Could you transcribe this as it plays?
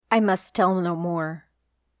I must tell no more.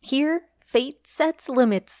 Here fate sets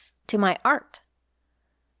limits to my art.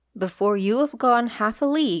 Before you have gone half a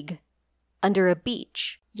league, under a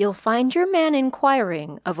beech, you'll find your man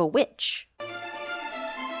inquiring of a witch.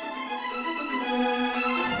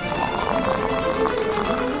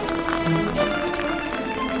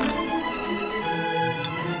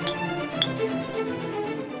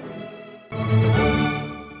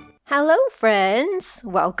 Hello, friends!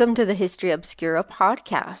 Welcome to the History Obscura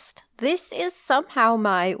podcast. This is somehow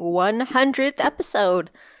my 100th episode,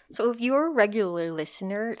 so if you're a regular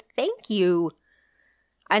listener, thank you.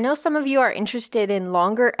 I know some of you are interested in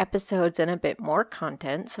longer episodes and a bit more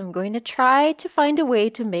content, so I'm going to try to find a way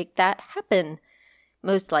to make that happen.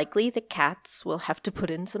 Most likely, the cats will have to put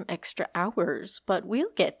in some extra hours, but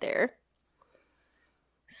we'll get there.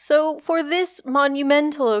 So for this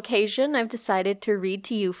monumental occasion, I've decided to read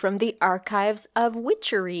to you from the Archives of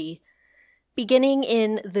Witchery, beginning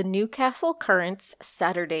in the Newcastle Current's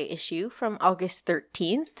Saturday issue from August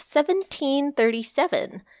 13th,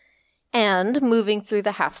 1737, and moving through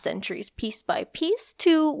the half-centuries piece by piece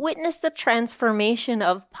to witness the transformation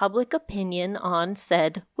of public opinion on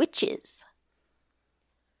said witches.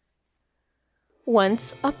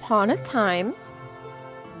 Once upon a time,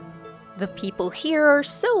 the people here are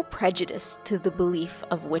so prejudiced to the belief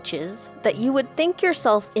of witches that you would think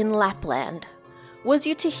yourself in Lapland, was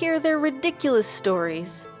you to hear their ridiculous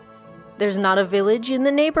stories. There's not a village in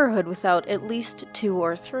the neighborhood without at least 2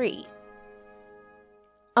 or 3.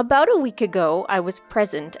 About a week ago, I was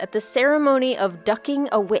present at the ceremony of ducking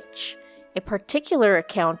a witch, a particular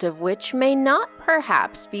account of which may not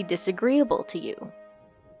perhaps be disagreeable to you.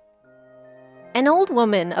 An old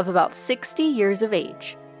woman of about 60 years of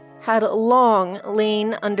age had long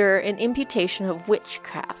lain under an imputation of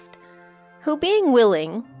witchcraft, who being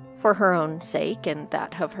willing, for her own sake and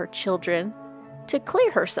that of her children, to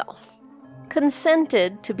clear herself,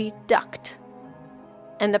 consented to be ducked,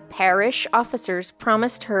 and the parish officers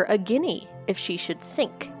promised her a guinea if she should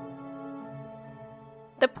sink.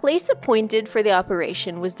 The place appointed for the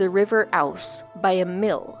operation was the River Ouse by a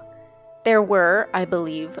mill. There were, I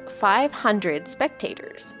believe, 500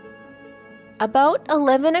 spectators. About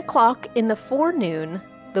 11 o'clock in the forenoon,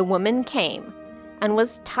 the woman came and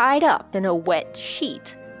was tied up in a wet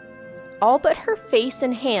sheet, all but her face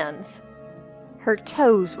and hands. Her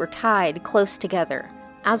toes were tied close together,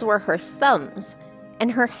 as were her thumbs,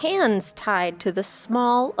 and her hands tied to the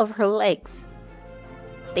small of her legs.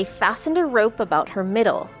 They fastened a rope about her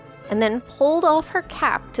middle, and then pulled off her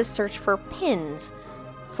cap to search for pins,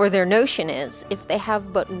 for their notion is, if they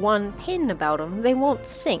have but one pin about them, they won't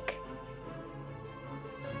sink.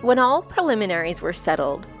 When all preliminaries were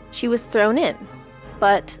settled, she was thrown in,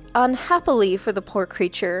 but unhappily for the poor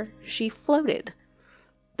creature, she floated,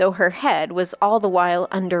 though her head was all the while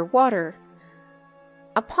under water.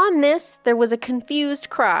 Upon this, there was a confused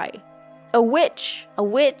cry, "A witch! A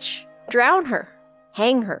witch! Drown her!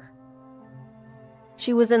 Hang her!"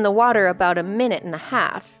 She was in the water about a minute and a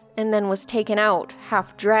half, and then was taken out,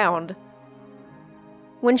 half drowned.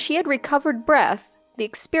 When she had recovered breath, the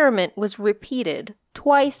experiment was repeated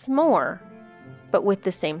twice more, but with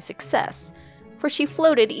the same success, for she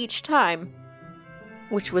floated each time,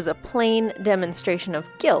 which was a plain demonstration of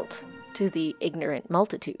guilt to the ignorant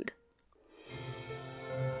multitude.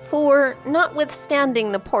 For,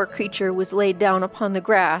 notwithstanding the poor creature was laid down upon the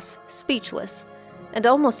grass, speechless, and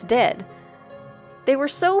almost dead, they were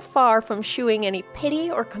so far from shewing any pity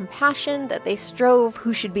or compassion that they strove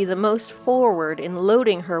who should be the most forward in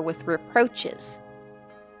loading her with reproaches.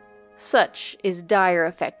 Such is dire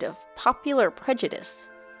effect of popular prejudice.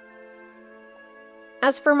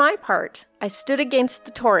 As for my part, I stood against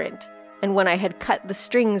the torrent, and when I had cut the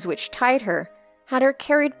strings which tied her, had her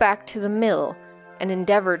carried back to the mill, and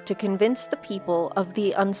endeavored to convince the people of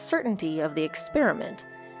the uncertainty of the experiment,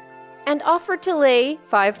 and offered to lay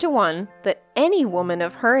 5 to 1 that any woman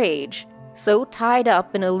of her age, so tied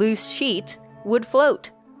up in a loose sheet, would float,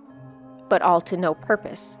 but all to no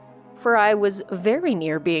purpose, for I was very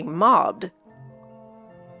near being mobbed.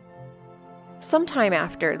 Some time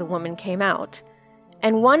after, the woman came out,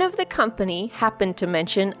 and one of the company happened to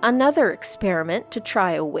mention another experiment to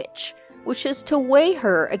try a witch, which is to weigh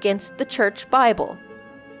her against the church Bible.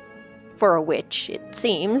 For a witch, it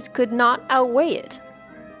seems, could not outweigh it,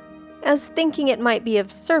 as thinking it might be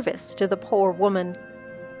of service to the poor woman,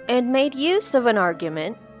 and made use of an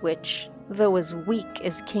argument which, though as weak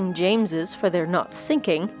as King James's for their not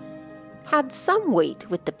sinking, had some weight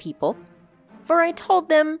with the people, for I told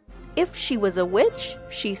them, if she was a witch,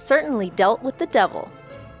 she certainly dealt with the devil,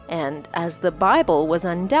 and as the Bible was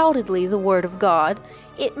undoubtedly the Word of God,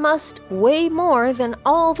 it must weigh more than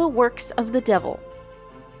all the works of the devil.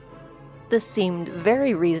 This seemed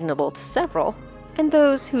very reasonable to several, and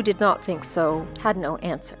those who did not think so had no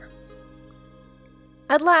answer.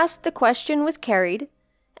 At last the question was carried,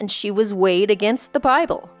 and she was weighed against the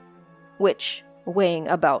Bible, which, weighing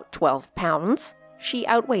about 12 pounds, she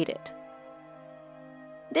outweighed it.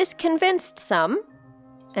 This convinced some,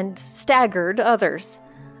 and staggered others.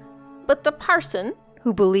 But the parson,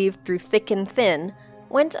 who believed through thick and thin,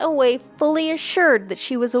 went away fully assured that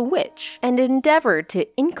she was a witch, and endeavored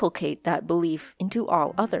to inculcate that belief into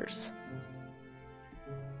all others.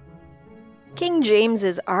 King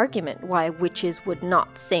James's argument why witches would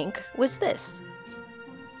not sink was this.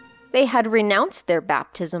 They had renounced their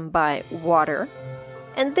baptism by water,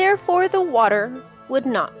 and therefore the water would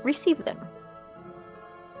not receive them.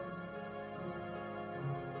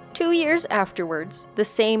 2 years afterwards, the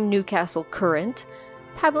same Newcastle Courant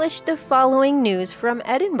published the following news from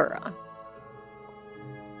Edinburgh.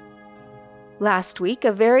 Last week,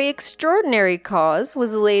 a very extraordinary cause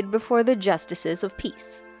was laid before the Justices of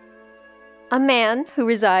Peace. A man who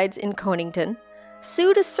resides in Conington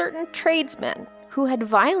sued a certain tradesman who had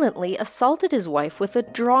violently assaulted his wife with a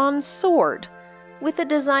drawn sword, with a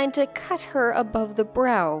design to cut her above the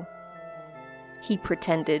brow. He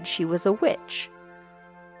pretended she was a witch.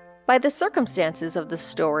 By the circumstances of the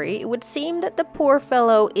story, it would seem that the poor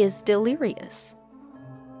fellow is delirious.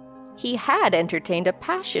 He had entertained a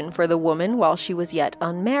passion for the woman while she was yet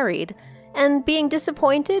unmarried, and being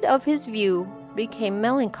disappointed of his view, became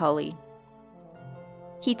melancholy.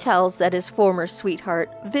 He tells that his former sweetheart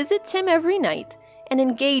visits him every night and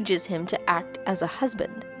engages him to act as a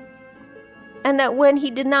husband, and that when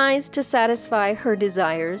he denies to satisfy her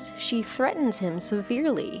desires, she threatens him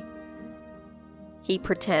severely. He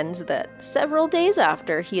pretends that several days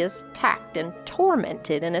after he is attacked and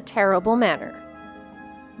tormented in a terrible manner.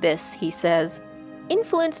 This, he says,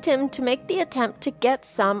 influenced him to make the attempt to get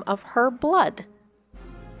some of her blood.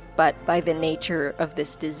 But by the nature of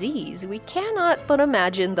this disease, we cannot but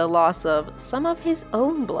imagine the loss of some of his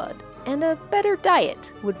own blood, and a better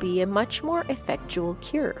diet would be a much more effectual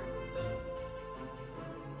cure.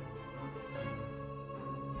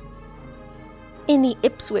 In the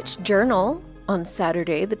Ipswich Journal, on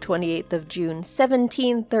Saturday, the 28th of June,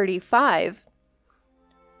 1735,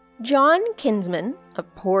 John Kinsman, a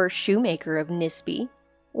poor shoemaker of Nisby,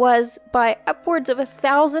 was, by upwards of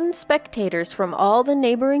 1,000 spectators from all the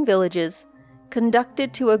neighbouring villages,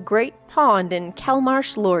 conducted to a great pond in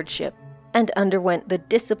Kelmarsh Lordship, and underwent the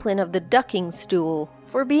discipline of the ducking stool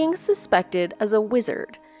for being suspected as a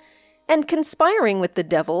wizard, and conspiring with the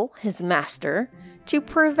devil, his master, to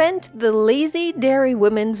prevent the lazy dairy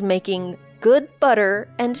women's making good butter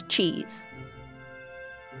and cheese.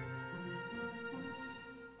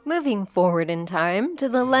 Moving forward in time to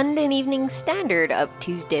the London Evening Standard of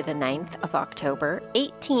Tuesday the 9th of October,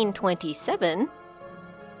 1827,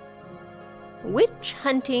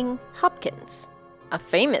 Witch-hunting Hopkins, a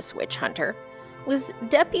famous witch hunter, was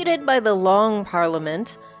deputed by the Long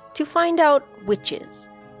Parliament to find out witches,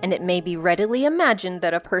 and it may be readily imagined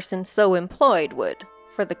that a person so employed would,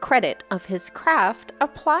 for the credit of his craft,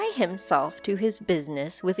 apply himself to his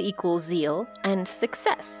business with equal zeal and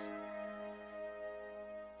success.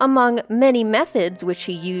 Among many methods which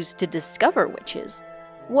he used to discover witches,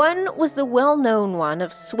 one was the well-known one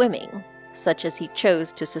of swimming, such as he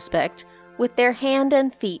chose to suspect, with their hand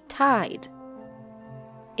and feet tied.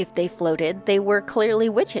 If they floated, they were clearly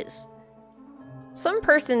witches. Some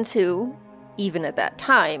persons who, even at that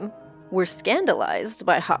time, were scandalized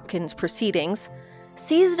by Hopkins' proceedings,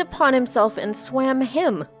 seized upon himself and swam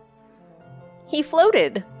him. He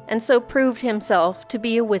floated, and so proved himself to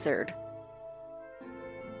be a wizard.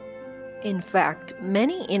 In fact,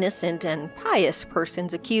 many innocent and pious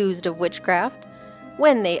persons accused of witchcraft,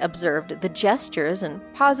 when they observed the gestures and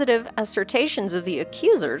positive assertions of the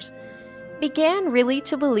accusers, began really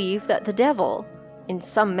to believe that the devil, in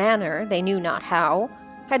some manner they knew not how,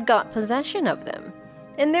 had got possession of them,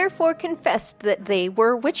 and therefore confessed that they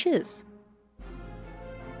were witches.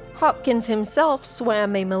 Hopkins himself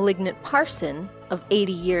swam a malignant parson of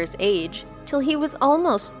 80 years' age till he was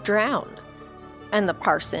almost drowned, and the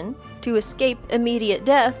parson, to escape immediate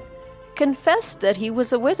death, confessed that he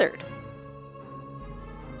was a wizard.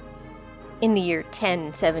 In the year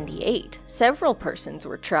 1078, several persons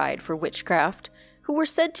were tried for witchcraft who were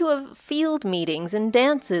said to have field meetings and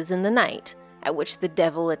dances in the night, at which the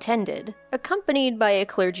devil attended, accompanied by a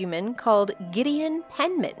clergyman called Gideon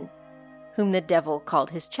Penman, whom the devil called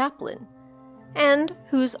his chaplain, and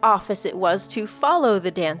whose office it was to follow the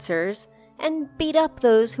dancers and beat up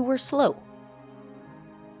those who were slow.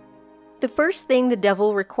 The first thing the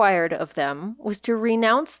devil required of them was to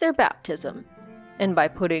renounce their baptism, and by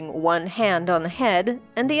putting one hand on the head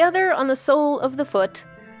and the other on the sole of the foot,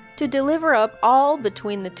 to deliver up all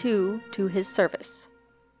between the two to his service.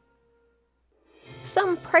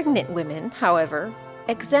 Some pregnant women, however,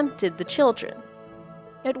 exempted the children,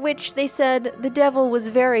 at which they said the devil was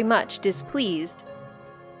very much displeased.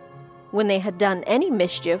 When they had done any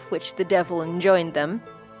mischief which the devil enjoined them,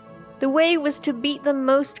 the way was to beat them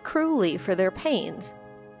most cruelly for their pains.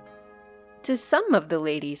 To some of the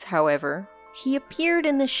ladies, however, he appeared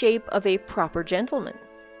in the shape of a proper gentleman.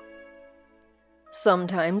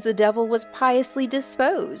 Sometimes the devil was piously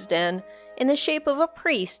disposed, and, in the shape of a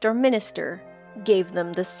priest or minister, gave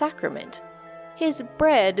them the sacrament, his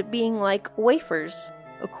bread being like wafers,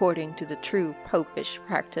 according to the true popish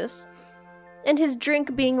practice, and his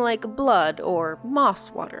drink being like blood or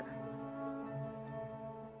moss water.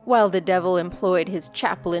 While the devil employed his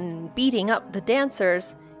chaplain in beating up the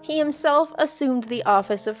dancers, he himself assumed the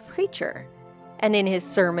office of preacher, and in his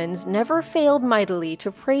sermons never failed mightily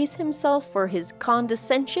to praise himself for his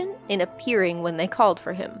condescension in appearing when they called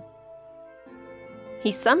for him.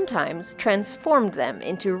 He sometimes transformed them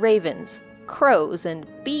into ravens, crows, and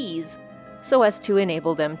bees, so as to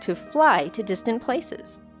enable them to fly to distant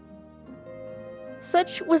places.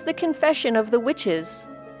 Such was the confession of the witches,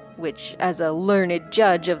 which, as a learned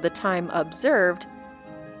judge of the time observed,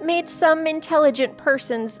 made some intelligent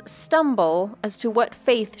persons stumble as to what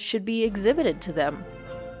faith should be exhibited to them.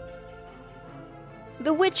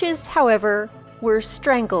 The witches, however, were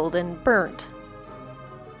strangled and burnt.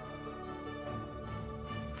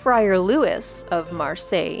 Friar Louis of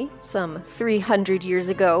Marseille, some 300 years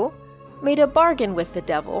ago, made a bargain with the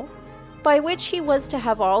devil, by which he was to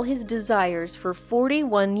have all his desires for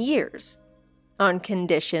 41 years, on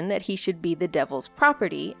condition that he should be the devil's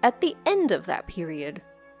property at the end of that period.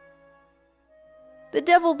 The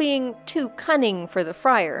devil, being too cunning for the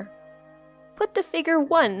friar, put the figure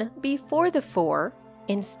 1 before the 4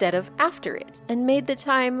 instead of after it, and made the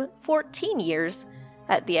time 14 years,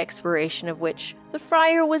 at the expiration of which the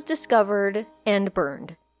friar was discovered and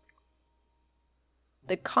burned.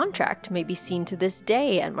 The contract may be seen to this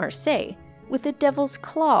day at Marseille, with the devil's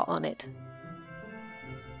claw on it.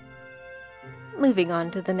 Moving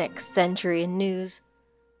on to the next century in news,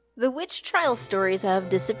 the witch trial stories have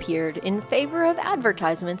disappeared in favor of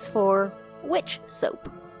advertisements for witch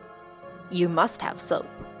soap. You must have soap.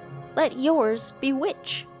 Let yours be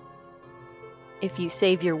witch. If you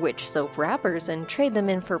save your witch soap wrappers and trade them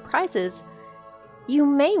in for prizes, you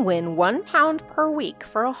may win £1 per week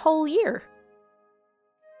for a whole year.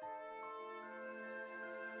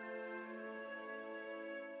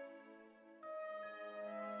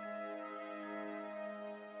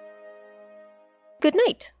 Good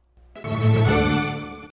night.